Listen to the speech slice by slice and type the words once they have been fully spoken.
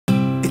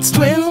It's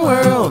Twin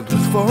World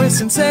with Forest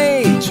and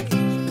Sage.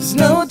 There's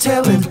no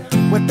telling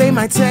what they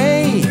might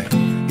say.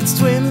 It's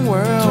Twin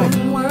World,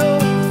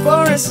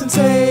 Forest and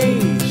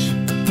Sage.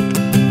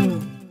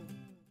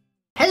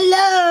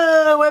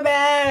 Hello, we're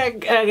back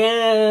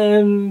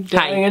again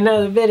doing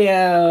another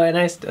video, and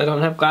I still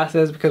don't have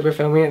glasses because we're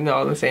filming it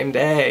all on the same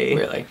day.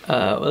 Really?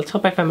 Well, let's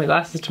hope I find my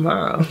glasses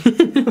tomorrow.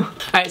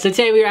 Alright, so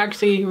today we are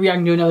actually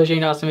reacting to another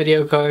Shane Dawson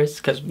video, of course,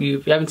 because if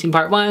you haven't seen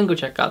part 1, go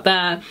check out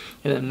that,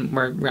 and then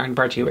we're reacting to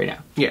part 2 right now.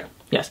 Yeah.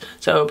 Yes.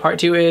 So part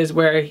 2 is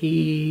where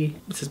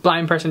this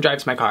blind person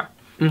drives my car.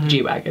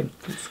 G-Wagon.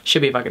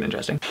 Should be fucking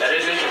interesting. That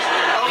is interesting.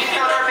 Oh, you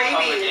found our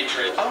baby.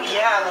 Oh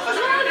yeah, that was a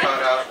good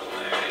photo.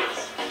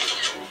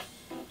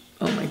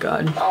 Oh my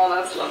god. Oh,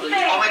 that's lovely.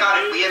 Oh my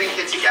god, if we had a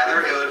kid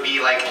together, it would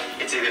be like,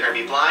 it's either gonna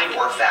be blind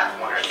or fat,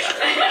 one or the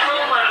other.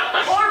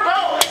 Or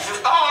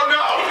both. Oh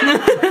no!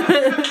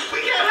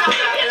 We can't have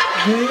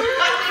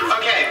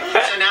that. Okay,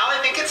 so now I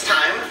think it's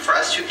time for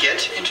us to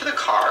get into the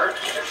car.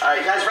 Are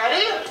you guys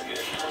ready?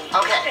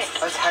 Okay,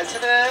 let's head to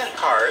the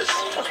cars.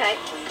 Okay.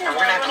 And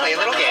we're gonna play a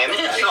little game.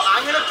 So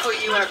I'm gonna put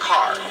you in a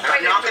car. And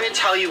I'm not gonna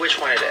tell you which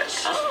one it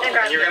is. And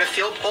you're gonna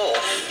feel both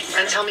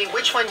and tell me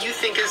which one you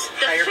think is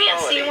higher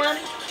quality. The fancy one?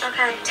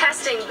 Okay.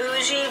 Testing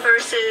bougie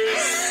versus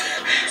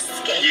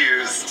skate.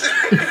 Used.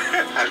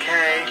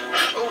 Okay.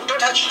 Oh, don't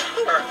touch.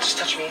 Or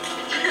just touch me.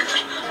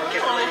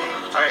 Okay.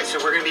 Alright, so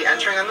we're gonna be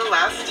entering on the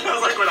left. I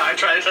was like when I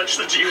try to touch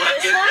the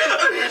G-Wagon.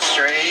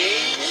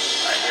 Straight.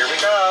 Alright, here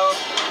we go.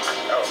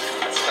 Oh,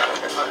 that's not a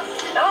good one.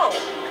 Oh.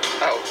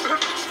 Oh.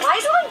 Why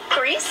is it like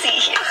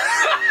greasy?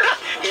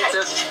 It's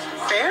a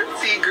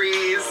fancy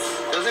grease.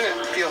 Doesn't it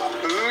feel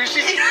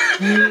bougie?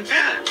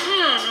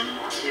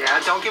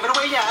 Yeah, don't give it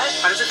away yet.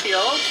 How does it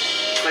feel?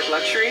 Like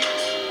luxury?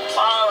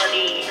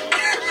 Quality.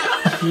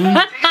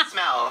 Take a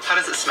smell. How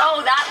does it smell?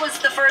 Oh, that was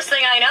the first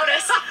thing I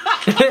noticed.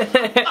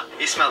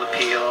 You smell the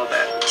peel,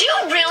 but... Do you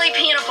really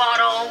pee in a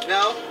bottle?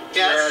 No?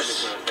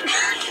 Yes.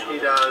 He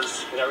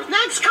does.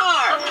 Next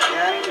car!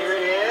 Yeah, here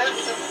it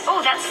is.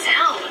 Oh, that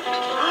sound.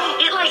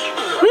 It like...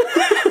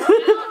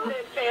 a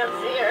bit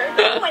fancier.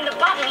 Oh, and the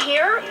button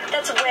here?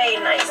 That's way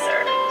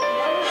nicer.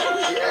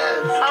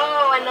 Yes.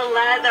 Oh, and the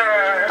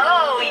leather.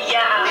 Oh,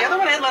 yeah. The other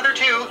one had leather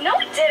too. No,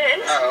 it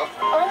didn't. Oh.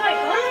 Oh my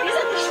god, these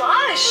are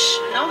plush.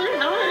 No, they're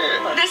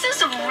not. This is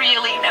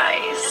really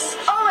nice.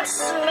 Oh, it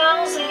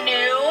smells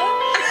new.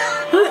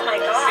 Oh my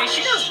god.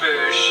 See, she does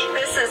boosh.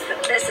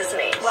 This is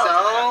me. Well,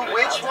 So,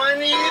 which one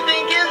do you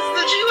think is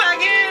the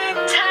G-Wagon?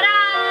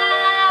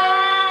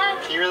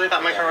 ta-da! You really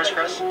thought my car was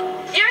gross?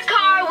 Your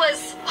car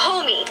was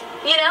homey,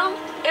 you know?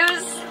 It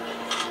was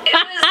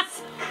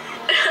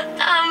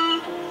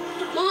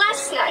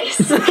less nice.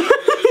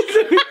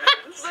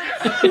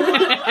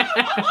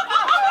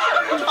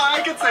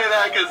 I could say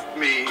that because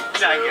me.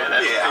 I get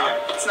it.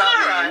 Yeah. It's not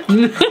right.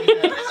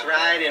 It's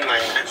right in my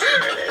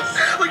Mercedes.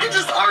 Look at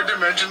just our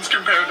dimensions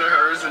compared to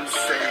hers.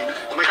 Insane.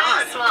 Oh my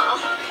god. Small.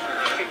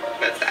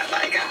 That's that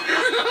like.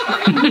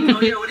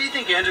 Oh yeah, what do you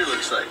think Andrew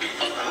looks like?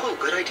 Oh,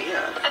 good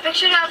idea. I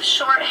pictured him have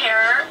short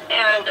hair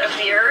and a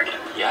beard,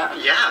 Yeah.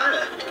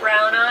 Yeah.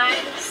 brown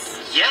eyes.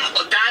 Yeah,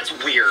 well, that's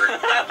weird.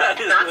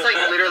 That's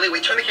like literally, we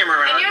turn the camera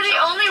around. And you're the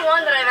only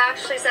one that I've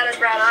actually said has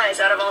brown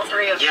eyes out of all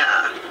three of you.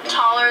 Yeah.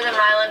 Taller than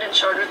Ryland and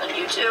shorter than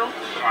you two.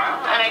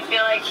 Wow. And I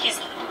feel like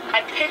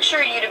I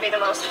picture you to be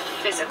the most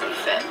physically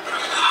fit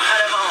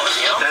out of all of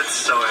you. That's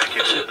so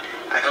accurate.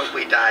 I hope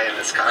we die in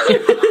this car.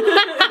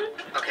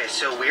 Okay,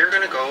 so we're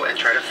gonna go and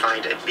try to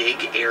find a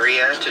big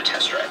area to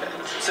test drive in.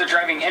 So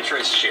driving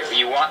interests you.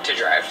 You want to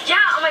drive.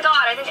 Yeah, oh my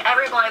god, I think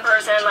every blind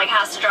person like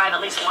has to drive at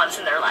least once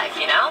in their life,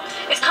 you know?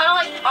 It's kind of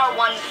like our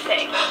one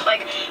thing.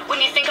 Like, when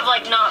you think of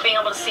like not being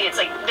able to see, it's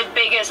like the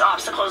biggest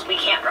obstacle is we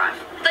can't drive.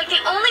 Like, the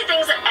only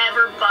things that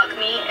ever bug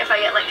me if I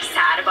get like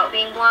sad about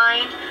being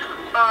blind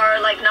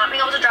are like not being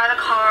able to drive a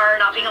car,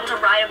 not being able to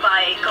ride a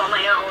bike on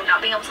my own,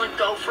 not being able to like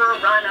go for a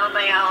run on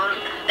my own.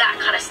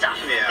 That kind of stuff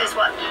is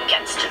what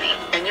gets to me.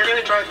 And you're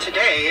gonna drive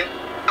today.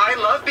 I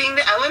love being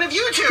the Ellen of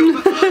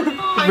YouTube.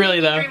 Really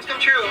though. Dreams come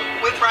true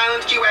with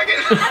Ryland's G-Wagon.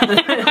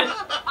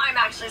 I'm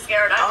actually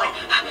scared. I'm like,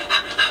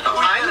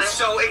 I'm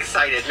so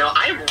excited. No,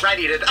 I'm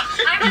ready to.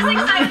 I'm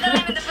just excited that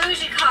I'm in the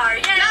bougie car.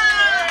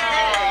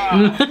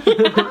 Yay!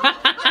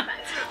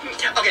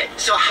 Okay,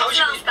 so how It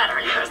should smells better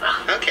in yours though.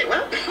 Okay,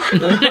 well.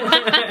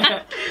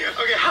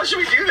 Okay, how should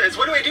we do this?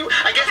 What do I do?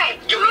 I guess. Okay,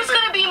 who's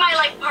gonna be my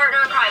like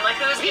partner in crime? Like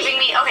who's giving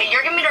me? Okay,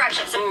 you're giving me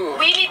directions. So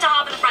we need to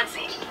hop in the front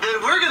seat.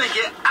 Then we're gonna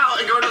get out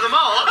and go to the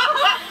mall.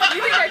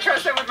 You think I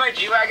trust him with my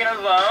G-Wagon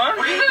alone?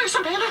 We're gonna do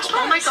some Panda Express.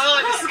 Oh my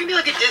god, this is gonna be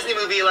like a Disney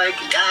movie, like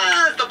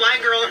the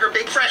blind girl and her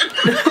big friend.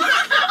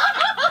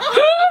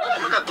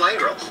 We're not blind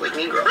girls, like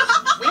mean girls.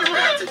 We don't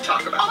have to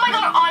talk about. Oh my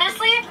god,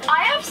 honestly,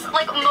 I have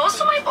like most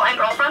of my blind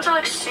girlfriends are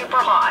like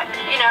super hot,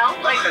 you know?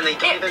 Like And they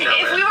don't even know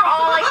if it. we were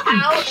all like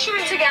out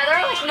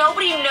together, like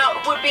nobody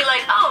would be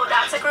like, oh,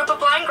 that's a group of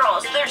blind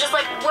girls. They're just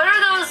like, what are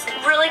those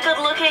really good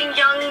looking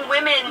young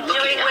women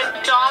doing with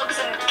dogs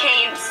and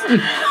canes? You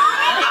know?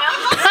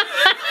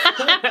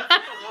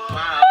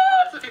 Wow,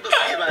 that's what people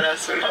say about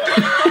us.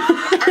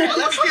 Alright,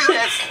 let's do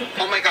this.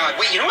 Oh my god. god.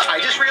 Wait, you know what I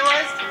just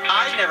realized?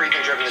 I've never even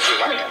driven a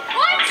G-Wagon.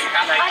 What?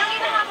 I don't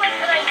even have like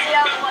an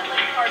idea of what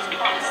like cars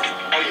cost.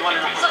 Oh, you want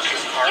to know how much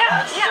this car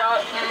costs? Yeah.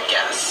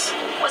 Guess.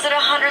 Was it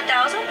 100,000?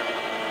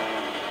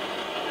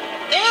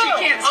 She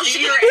can't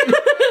see your...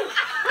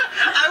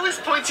 I was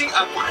pointing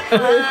upward.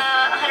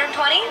 120?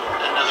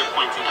 Another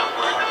pointing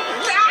upward.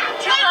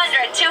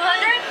 200.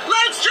 200?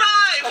 Let's drive!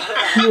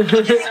 So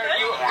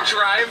you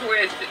drive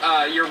with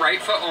your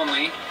right foot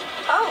only.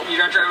 Oh. You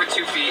don't drive with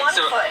 2 feet. One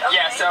so foot, okay.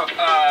 yeah, so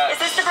Is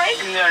this the brake?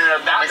 no,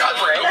 that's the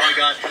brake. Oh my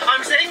god.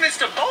 I'm saying this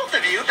to both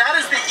of you. That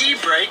is the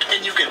e-brake,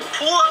 and you can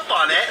pull up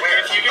on it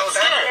if you get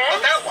scared. Yes? Oh,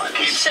 that one.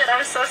 Shit,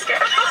 I'm so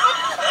scared.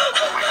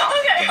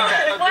 Okay.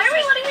 Why are we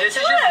letting you This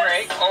is do your this?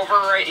 brake. Over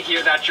right here,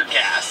 that's your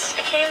gas.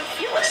 I can't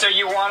feel it. So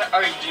you want?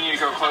 Oh, do you need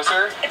to go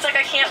closer? It's like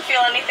I can't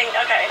feel anything.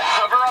 Okay.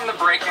 Hover on the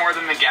brake more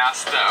than the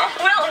gas, though.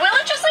 Will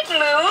it just like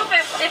move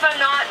if I'm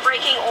not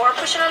braking or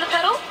pushing on the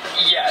pedal?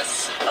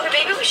 Yes. Okay,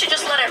 maybe we should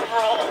just let it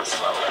roll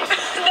slowly.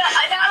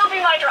 That'll be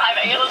my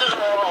driving. It'll just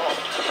roll.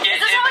 Get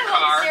Is this in how I the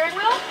hold the car. steering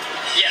wheel?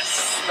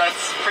 Yes,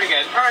 that's pretty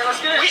good. All right,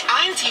 let's do it. Wait,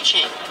 I'm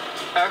teaching.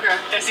 Okay.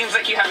 It seems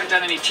like you haven't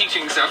done any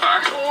teaching so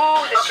far. Ooh,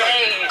 the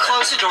shade.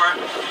 Close the door.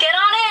 Get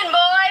on in,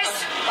 boys.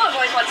 Oh,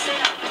 boys, let's see.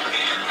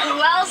 Who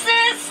else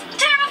is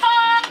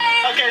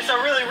terrified? Okay,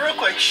 so really, real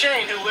quick,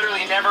 Shane, who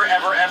literally never,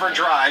 ever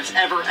drives,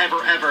 ever,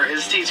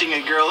 is teaching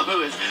a girl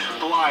who is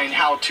blind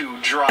how to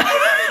drive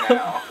right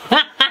now.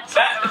 So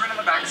I've never been in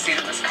the back seat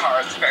of this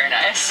car. It's very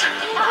nice.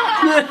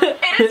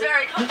 It is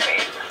very comfy.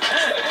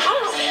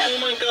 Oh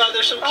my god,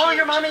 they're so cute. Oh,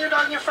 your mom and your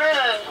dog and your friend.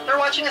 They're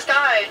watching us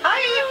die.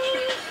 Hi.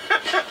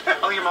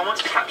 Oh, your mom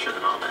wants to capture the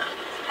moment.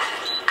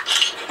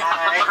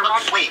 Hi. Her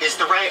mom, wait, is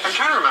the right... I'm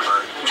trying to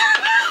remember.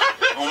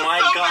 Oh my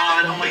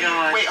god, oh my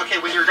god. Wait, okay,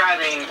 when you're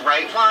driving,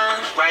 right one,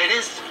 right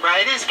is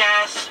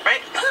gas,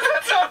 right?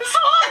 That sounds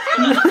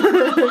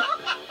hard.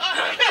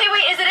 Okay,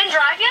 wait, is it in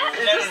drive yet?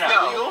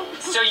 No.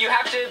 So you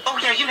have to. Oh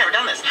yeah, you've never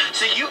done this.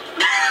 So you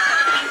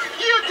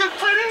have to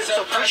put it.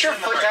 So put your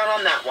foot down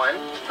on that one.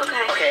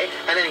 Okay. Okay,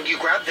 and then you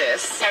grab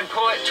this. And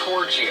pull it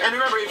towards you. And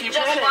remember, if you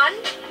Just panic, one?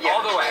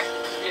 All the way.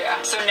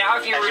 Yeah. So now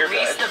if you And you're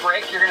release good. the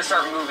brake, you're gonna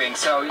start moving.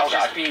 So Oh,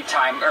 just God. be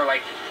time or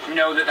like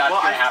know that that's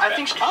Well, gonna happen. I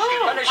think. Oh, no,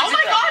 she's oh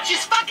my good. god,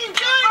 she's fucking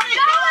good. We're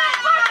going!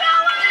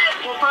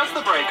 Well, press the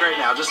brake right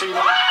now, just so you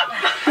know.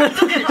 It's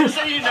okay, just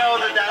so you know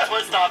that that's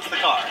what stops the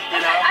car. You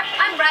Okay,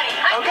 know? I'm ready.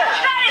 I'm Okay.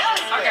 ready.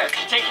 Okay.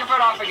 Take your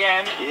foot off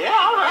again. Yeah,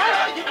 all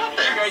right. You got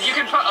this. You're good. You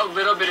can put a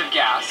little bit of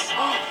gas.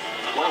 Whoa,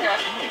 Okay.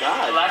 oh my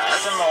god. Left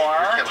some more.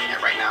 Killing it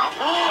right now.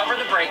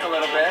 Cover the brake a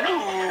little bit.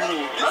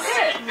 Ooh,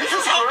 Okay. This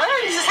is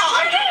great. This is how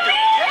I do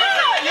it.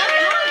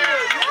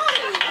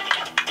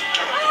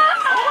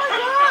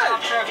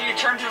 So if you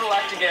turn to the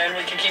left again,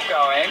 we can keep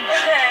going.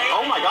 Okay.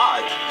 Oh my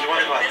god. You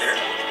want to go out there?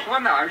 Well,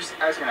 no, I was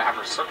gonna have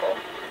her circle.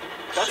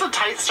 That's a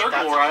tight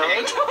circle,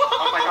 Riley.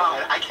 Oh my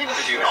god, I can't even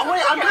do that. Oh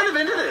wait, I'm kind of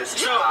into this.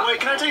 So, wait,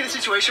 can I tell you the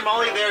situation,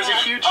 Molly? There's a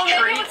huge Oh, maybe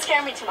tree. it would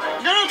scare me too much.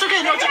 No, it's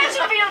okay. No, it's Maybe I okay.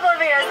 should be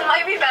oblivious. It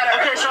might be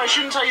better. Okay, so I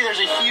shouldn't tell you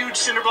there's a huge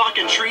cinder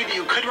block and tree that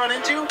you could run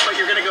into, but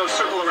you're gonna go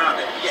circle around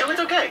it. So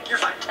it's okay. You're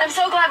fine. I'm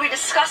so glad we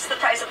discussed the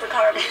price of the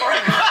car before.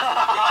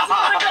 It's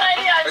not a good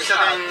idea. So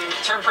then,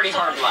 Turn pretty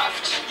hard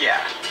left.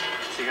 yeah.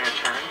 So you're gonna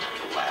turn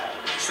left.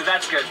 So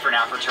that's good for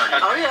now for turning.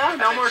 Oh yeah,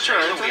 no more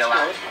turns. the That's wheel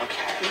out. good.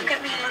 Okay. Look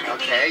at me, look at me.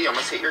 Okay, you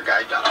almost hit your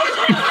guide dog.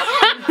 Okay.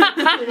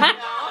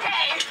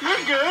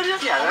 You're good.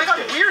 Yeah, Oh my that's god,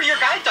 good. we're your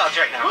guide dogs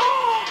right now.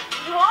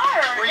 You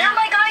are. You're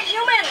my guy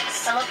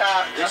humans. I love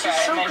that. This is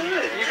so and then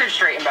good. You can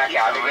straighten back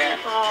out again.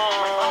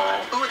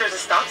 Oh. Ooh, there's a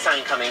stop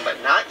sign coming, but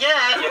not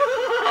yet.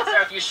 So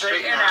if you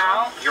straighten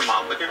out, Your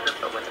mom would have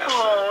filled with that.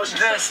 oh,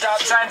 the stop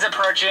sign's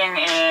approaching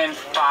in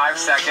 5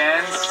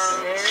 seconds.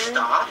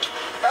 Stop.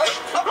 A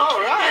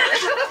All right.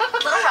 little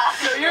rough.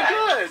 So you're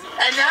good.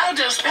 And now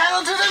just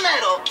pedal to the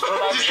middle.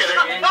 Just kidding.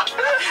 kidding. Now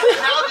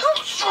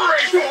just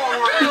straight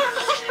forward.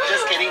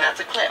 Just kidding. That's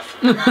a cliff.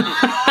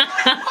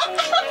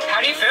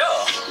 How do you feel?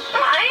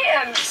 I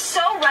am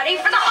so ready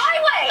for the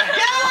highway.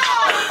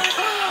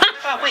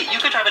 Oh, wait, you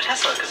could drive a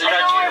Tesla because it I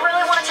drives know, I you.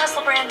 really want a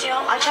Tesla brand deal.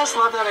 I just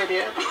love that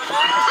idea.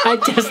 I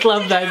just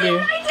love that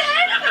dude. I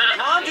did.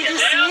 Mom, did you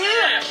see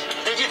it?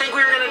 Did you think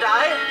we were gonna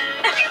die?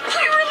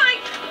 We were like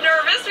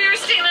nervous. We were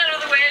staying out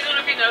of the way. I don't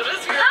know if you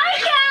noticed. We were Hi,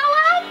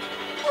 Callum.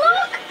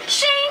 Look,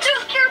 Shane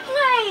took your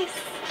place.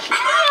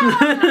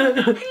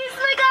 Yeah. He's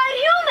my guy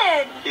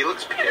human. He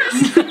looks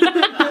pissed.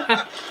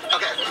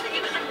 Okay. I've just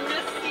seen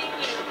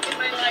you in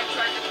my life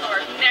driving a car.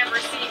 Never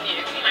seen you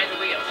behind the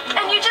wheel.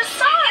 And you just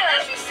saw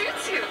us. She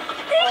suits you.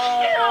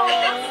 Thank you.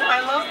 I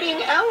love being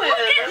Ellen. Look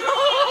at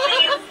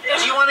me.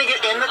 Do you want to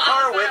get in the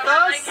car with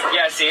us?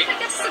 Yeah, see? I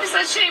get to sit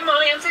beside Shane,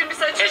 Molly. I'm sitting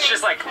beside Shane. It's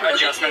just like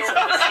adjustments of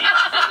the seat.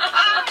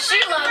 She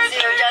loves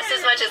you just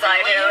as much as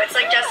I do. It's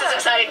like just as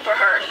exciting for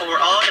her. We're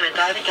all gonna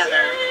die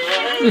together.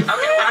 Okay,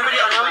 Everybody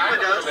on all drive a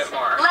windows. little bit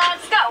more.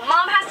 Let's go.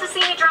 Mom has to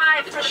see me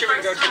drive for the Should we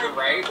go first to the time.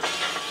 right?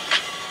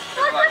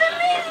 Look what it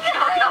means.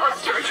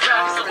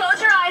 Close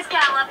your eyes,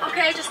 Caleb.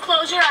 Okay, just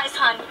close your eyes,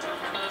 hon.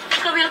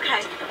 It's gonna be okay.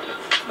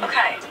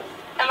 Okay.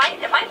 Am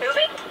I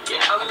moving?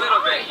 Yeah, a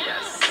little bit,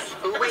 yes.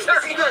 Ooh, wait,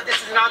 Sorry.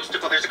 This is an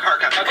obstacle. There's a car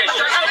coming. Okay,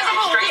 straight I'm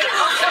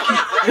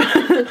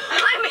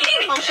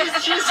being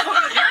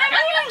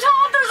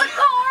told there's a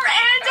car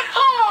and a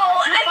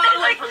pole. And then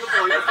like,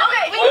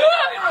 okay, we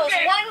need rules.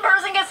 One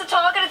person gets to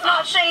talk and it's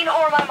not Shane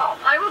or my mom.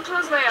 I will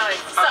close my eyes.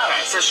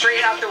 Okay, so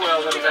straighten out the wheel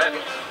a little bit.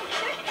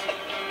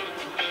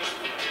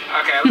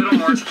 Okay, a little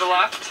more to the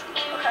left.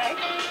 Okay.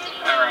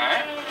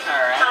 Alright,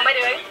 alright. How am I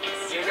doing?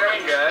 You're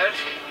doing good.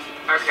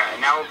 Okay,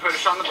 now we'll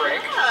push on the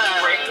brake.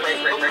 Brake. Oh,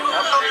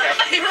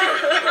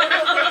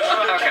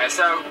 okay,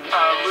 so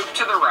loop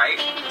to the right.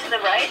 To the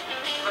right?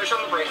 Push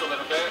on the brake a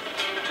little bit.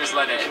 Just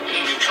let it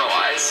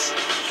neutralize.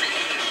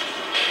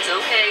 It's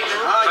okay.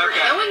 You're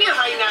killing it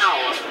right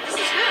now.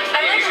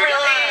 I'm like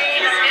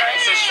really... Alright,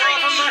 so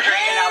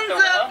straighten out the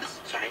wheel.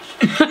 Sorry.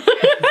 To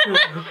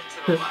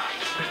the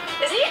left.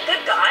 Is he a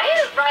good guy?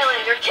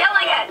 Rylan, you're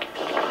killing it.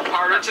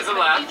 Harder to the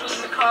left.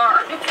 The car.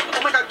 Oh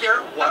my God,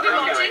 Garrett. What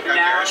are you doing?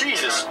 Now,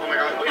 Jesus. Oh my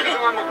God. we can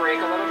go on the brake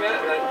a little bit,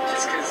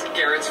 just because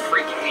Garrett's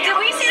freaking me Did out.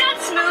 we see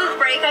that smooth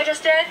break I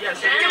just did? Yes,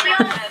 Did we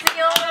all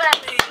feel that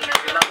smooth?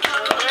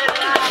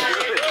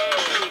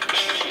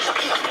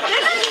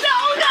 This is so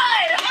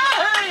good!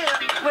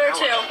 Where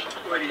to?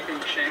 What do you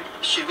think, Shane?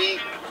 Should we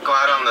go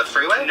out on the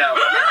freeway? No.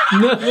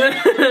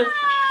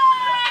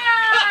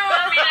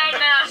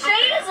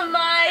 Shane is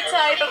my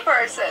type of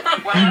person.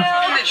 Well,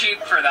 I'm in the Jeep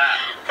for that.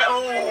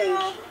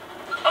 Oh.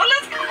 Oh,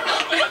 let's go.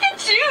 Look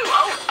at you.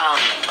 Oh,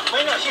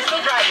 Wait, no, she's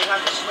still driving.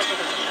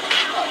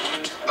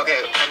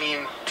 Okay, I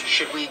mean,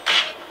 should we...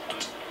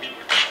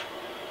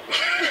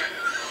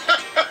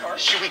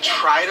 should we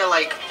try to,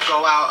 like,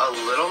 go out a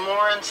little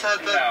more into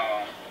the...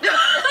 No.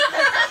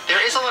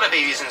 There is a lot of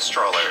babies in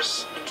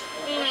strollers.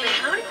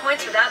 how many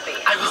points would that be?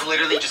 I was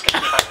literally just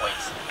getting 5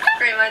 points.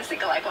 Great minds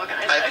think alike. What can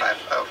I say? High five.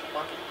 Oh.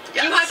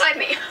 Yes. You high five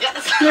me.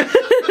 Yes.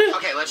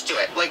 Okay, let's do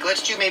it. Like,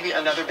 let's do maybe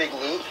another big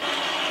loop.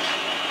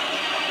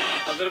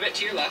 A little bit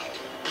to your left.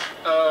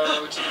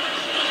 Oh,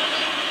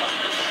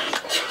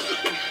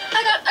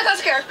 I got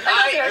scared. I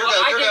got scared. You're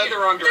good, I you're gave good. you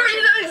the wrong direction.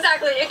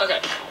 Exactly. Okay,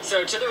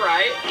 so to the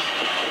right.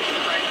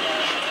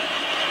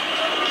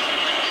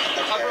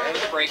 Hover over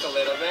the brake a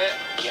little bit.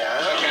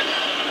 Yeah. Okay.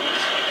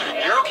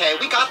 You're okay.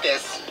 We got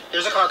this.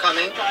 There's a car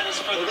coming.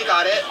 We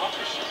got it.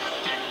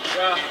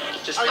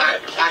 Just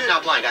act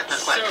not blind. Act not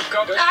So blind.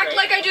 go Act straight.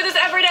 like I do this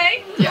every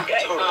day. Yeah,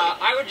 Okay. totally.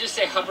 I would just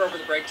say hover over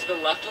the brake to the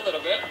left a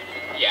little bit.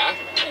 Yeah,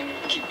 and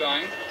keep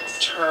going.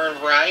 Turn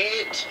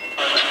right.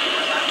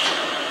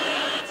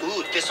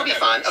 Ooh, this will be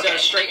fun. So Okay.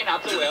 straighten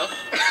out the wheel.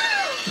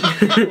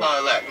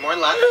 Left. More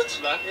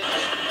left. Left.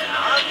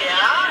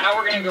 Yeah. Now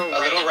we're gonna go A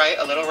little right.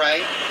 A little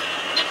right.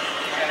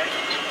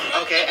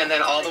 Okay, and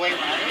then all the way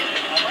right. Oh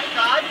my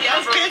God!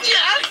 Yes, bitch!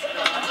 Yes!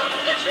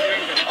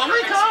 Oh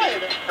my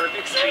God!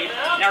 Perfect speed.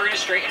 Now we're gonna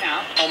straighten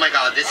out. Oh my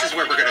God! This is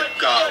where we're gonna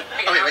go.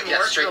 Okay, wait.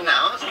 Yeah, straighten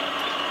out.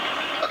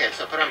 Okay,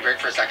 so put on brake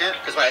for a second,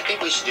 because what I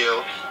think we should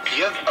do,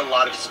 you have a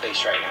lot of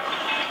space right now.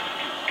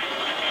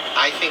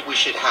 I think we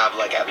should have,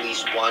 like, at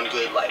least one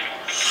good, like...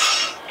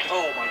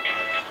 Oh my God.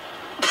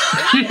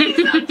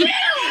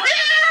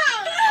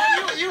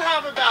 You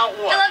have about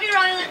what? I love you,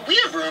 Rylan. We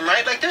have room,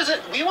 right? Like,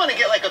 we want to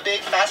get, like, a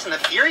big Fast and the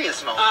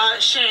Furious moment.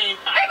 Shane.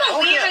 I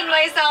believe in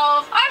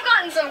myself. I've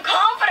gotten some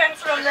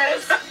confidence from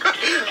this.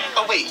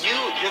 Oh, wait, you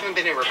haven't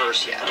been in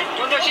reverse yet.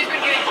 Well, no, she's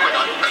been getting. Oh my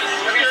God.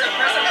 Okay, so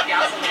press on the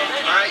gas a little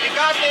bit. Alright, you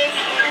got this.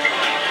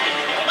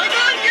 Oh my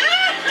God,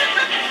 yeah!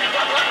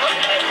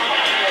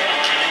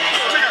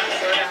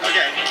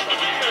 Okay.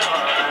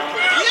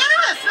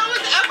 Yes, that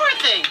was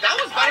everything. That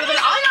was better than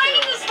I I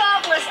need did. to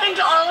stop listening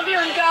to all of you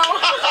and go.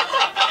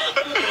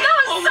 That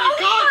was Oh so my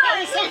God, fun. that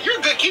was so,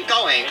 you're good. Keep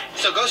going.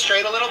 So go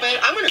straight a little bit.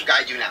 I'm gonna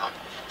guide you now.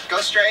 Go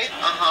straight.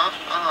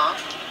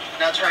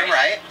 Now turn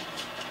right.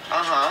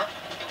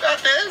 You got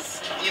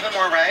this. Even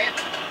more right.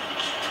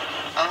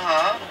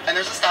 And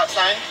there's a stop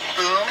sign.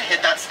 Boom.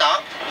 Hit that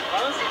stop.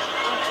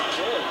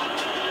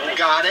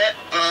 Got it.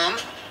 Boom.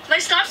 My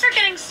stops are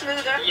getting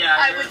smoother, Yeah,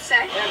 I you're- would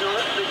say.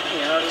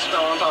 Piano just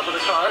fell on top of the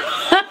car.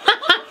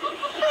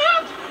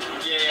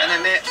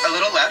 And then a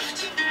little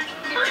left.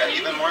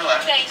 Even more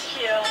left. Thank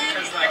you.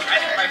 Because like I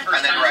think my first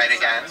And then time right was-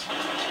 again.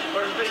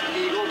 Or a big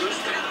eagle this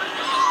time.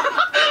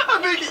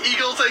 A big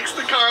eagle takes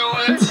the car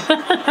away.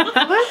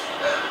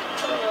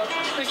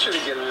 Make sure to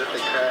get it if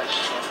they crash.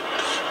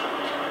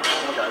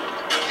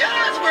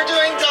 Yes, we're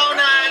doing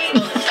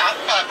donuts. Stop.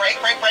 Brake.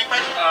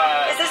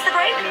 Is this the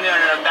break? No,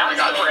 that's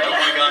the brake.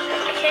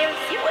 I can't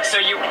feel it. So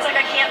you- It's like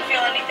I can't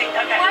feel anything.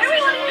 Okay. Why are we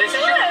letting This you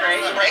is do your this?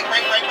 brake. Brake.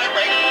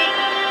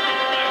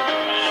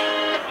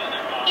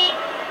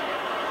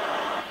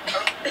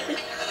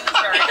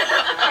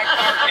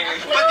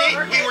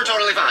 But we were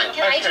totally fine.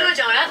 Can I do a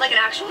donut, like an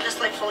actual, just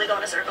like fully go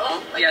in a circle?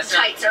 Like Yes, a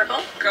tight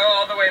circle? Go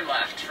all the way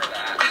left for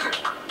that.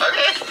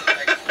 Okay.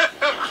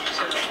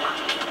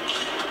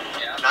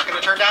 Yeah. Not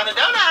gonna turn down a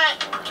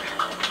donut.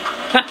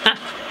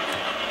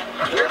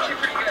 You're actually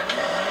pretty good.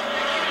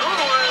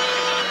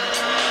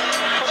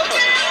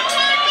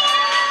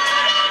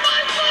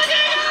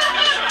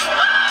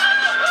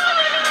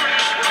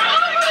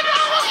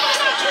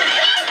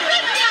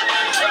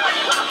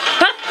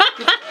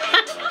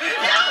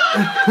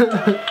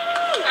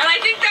 And I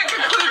think that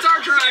concludes our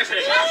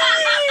driving.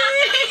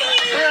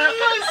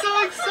 I'm so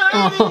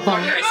excited.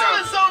 Okay, so,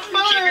 That was so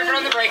fun. keep your foot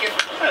on the brake and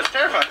That's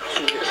terrifying.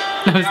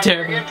 That was you're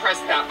terrible. gonna press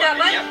that That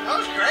button. button? Yep. That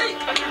was great.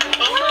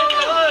 Oh my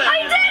god. I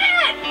did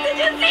it! Did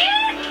you see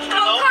it?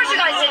 Oh, of course you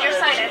guys did. You're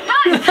excited.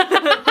 Hi!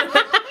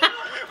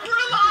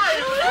 We're alive.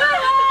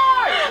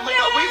 Oh my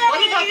god. Wait, what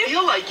did that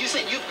feel like? You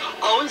said you've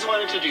always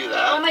wanted to do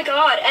that. Oh my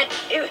god, and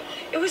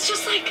it was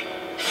just like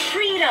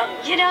freedom,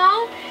 you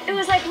know? It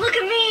was like, look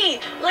at me,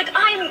 like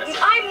I'm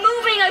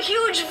moving a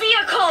huge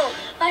vehicle,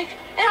 like,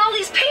 and all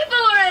these people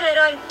are in it.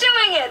 I'm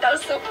doing it. That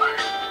was so fun.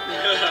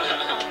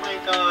 Oh my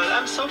god.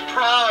 I'm so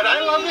proud.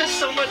 I love this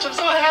so much. I'm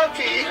so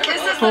happy.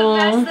 This is the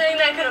best thing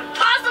that could have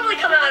possibly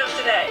come out of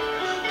today.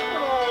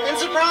 And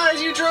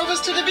surprise, you drove us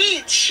to the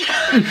beach.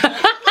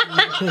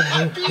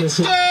 Beach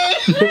day.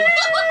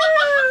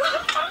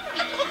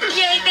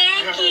 Yay,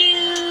 thank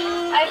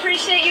you. I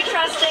appreciate you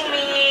trusting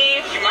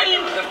me. You might be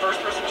the first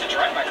person to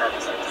drive my car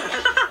besides me.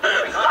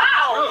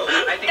 Wow,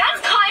 I think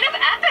that's kind of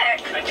epic.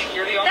 I think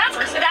you're the only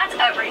person. That's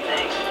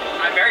everything.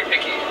 I'm very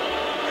picky.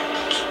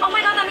 Oh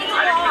my god, that means a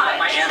I don't even let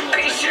lot. my animals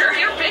in here.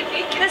 You're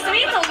picky. This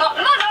means a lot.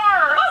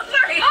 Mother! Oh,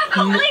 sorry.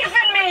 Believe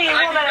in me,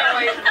 I woman.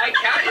 think that my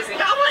cat is in.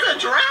 That was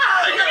a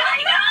drag.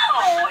 I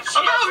know.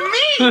 About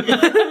me.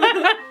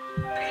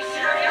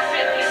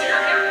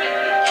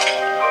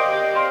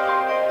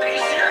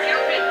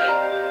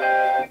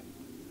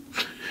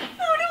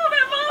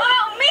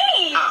 About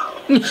me.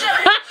 Oh.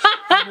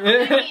 Okay,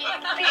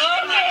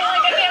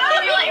 like I can't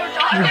believe you let your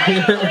dog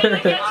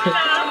get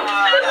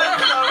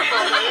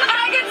But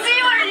I can see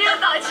where you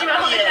thought she was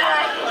gonna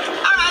die.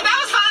 Alright, that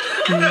was fun.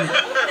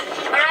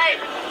 Alright.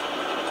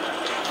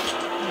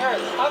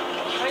 Fuck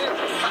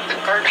the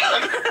car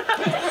dog.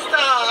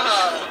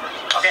 Stop.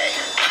 Okay,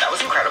 that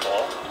was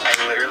incredible. I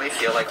literally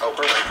feel like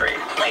Oprah Winfrey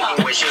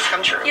making wishes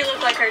come true. You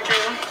look like her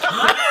too.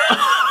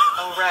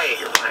 Oh right,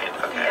 you're blind.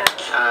 Okay.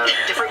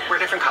 We're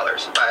different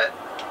colors, but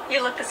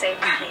You look the same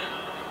to me.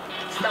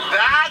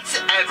 that's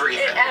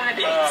everything. It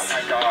emanates. Oh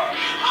my gosh.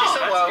 She's so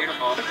That's woke.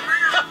 beautiful.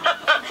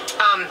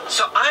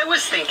 So I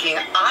was thinking,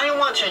 I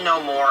want to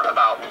know more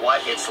about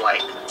what it's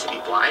like to be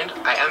blind.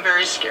 I am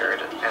very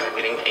scared, and I'm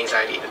getting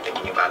anxiety even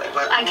thinking about it.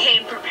 But I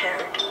came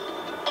prepared.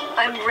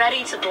 I'm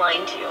ready to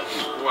blind you.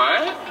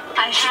 What?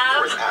 I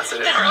have. pours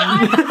acid in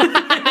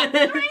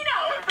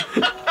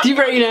Deep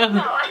right now.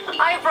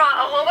 I brought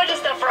a whole bunch of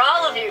stuff for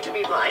all of you to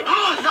be blind.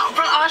 Not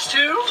for us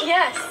too.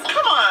 Yes.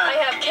 Come on. I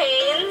have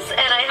canes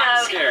and I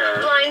have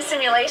scared. blind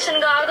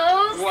simulation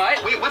goggles. What?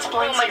 Wait, what's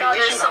blind Oh my god,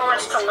 there's simulation so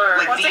much goggles? to learn.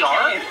 Like What's a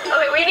VR? cane?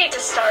 Okay, we need to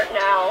start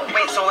now.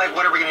 Wait, so like,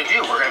 what are we gonna do?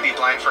 We're gonna be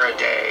blind for a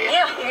day.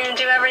 Yeah, you're gonna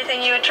do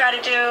everything you would try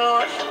to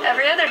do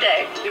every other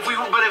day. If we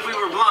were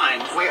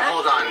blind. Wait,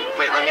 hold on.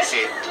 Wait, let me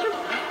see.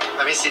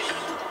 Let me see.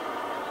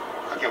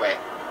 Okay, wait.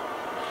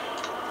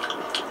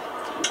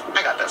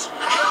 I got this.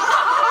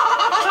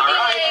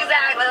 Alright.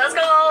 Exactly. Let's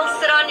go all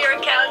sit on your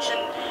couch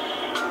and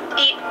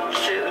eat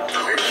food.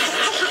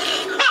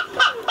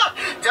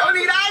 Don't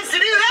need eyes to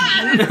do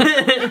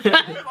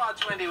that! You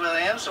watch Wendy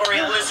Williams, or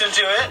you listen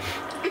to it.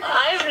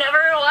 I've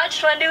never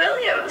watched Wendy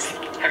Williams.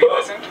 Have you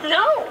listened?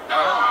 No.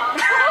 Oh.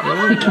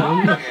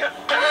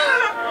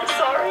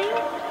 Sorry.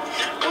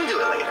 We'll do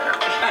it later.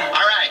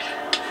 Alright.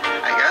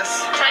 I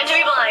guess. Time to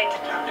be blind.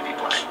 Time to be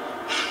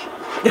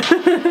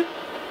blind.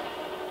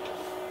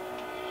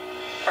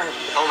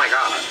 Oh my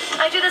god.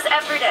 I do this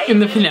every day. In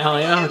the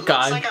finale, oh It looks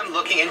god. like I'm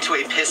looking into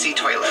a pissy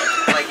toilet,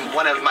 like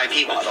one of my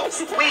pee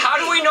bottles. Wait, how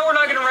do we know we're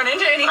not gonna run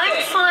into anything?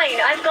 I'm fine.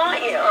 I've got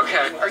you.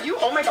 Okay. Are you?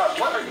 Oh my god,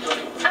 what are you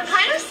doing? I'm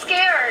kind of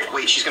scared.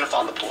 Wait, she's gonna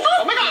fall in the pool.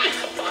 Oh my god!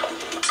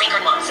 Screen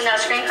curtain on. So now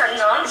screen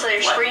curtain's on, so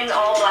your screen's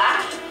all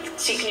black,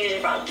 so you can use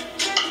your phone.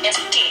 Yes,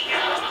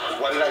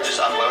 What did I just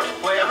upload?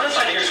 Wait, I'm gonna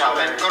check your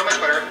comment. Go to my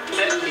Twitter.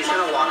 He's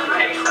gonna walk in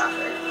any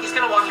traffic. He's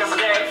gonna walk down the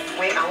day.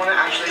 Wait, I wanna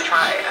actually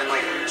try and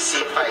like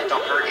see if I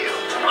don't hurt you.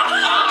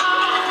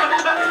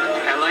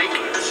 I like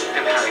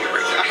am having a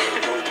breakdown.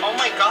 Oh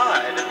my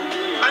god.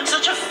 I'm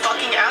such a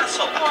fucking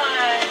asshole.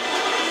 What?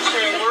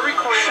 Shane, we're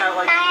recording that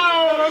like.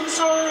 Ow, I'm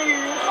sorry.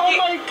 Oh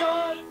my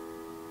god.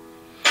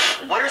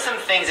 What are some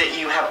things that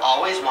you have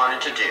always wanted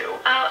to do?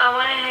 I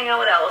want to hang out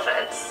with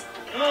elephants.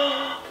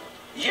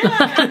 Yeah.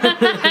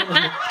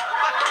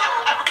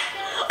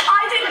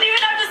 I didn't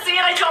even have to see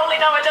it. I totally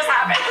know what just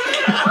happened.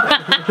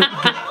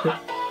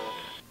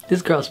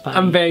 This girl's funny.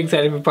 I'm very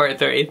excited for part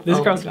 3. This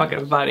Oh girl's my God.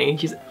 fucking funny.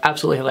 She's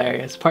absolutely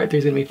hilarious. Part 3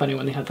 is gonna be funny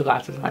when they have the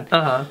glasses on.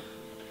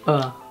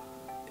 Uh-huh.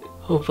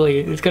 Hopefully,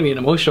 it's gonna be an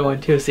emotional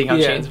one too, seeing how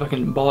Yeah. Shane's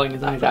fucking bawling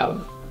his eyes out.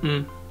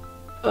 Mm.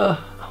 Oh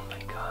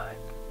my god.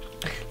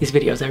 These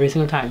videos every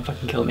single time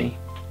fucking kill me.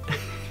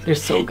 They're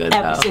so good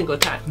Every though. single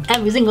time.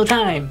 Every single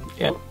time.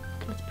 Yeah.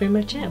 That's pretty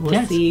much it. We'll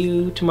Yes. see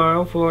you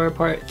tomorrow for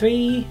part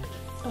 3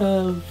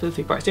 of the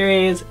 3-part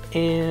series,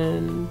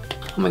 and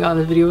Oh my god,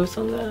 this video was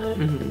so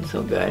good.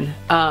 So good.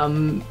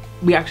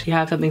 We actually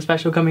have something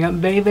special coming up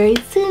very, very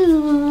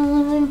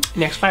soon.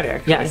 next Friday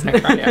actually. Yes, next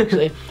Friday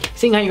actually.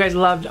 Seeing how you guys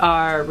loved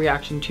our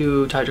reaction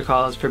to Tundra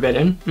Calls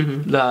Forbidden,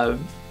 the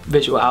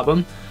visual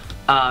album,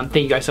 Thank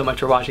you guys so much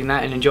for watching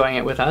that and enjoying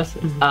it with us.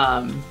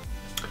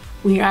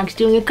 We are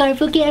actually doing a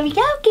colorful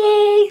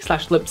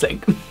karaoke / lip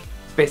sync.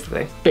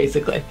 Basically.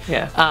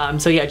 Yeah.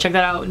 So yeah, check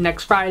that out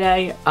next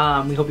Friday.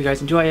 We hope you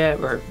guys enjoy it.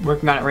 We're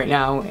working on it right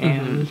now,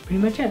 and that's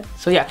pretty much it.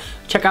 So yeah,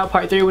 check out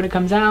part 3 when it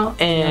comes out.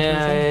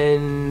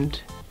 And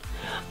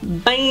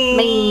bye.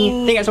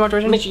 Thank you guys so much for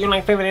watching. Make sure you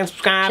like, favorite, and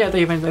subscribe. Share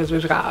with your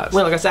subscribe.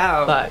 Look us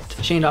out. But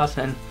Shane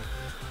Dawson,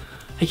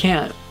 I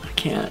can't.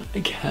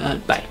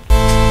 Bye.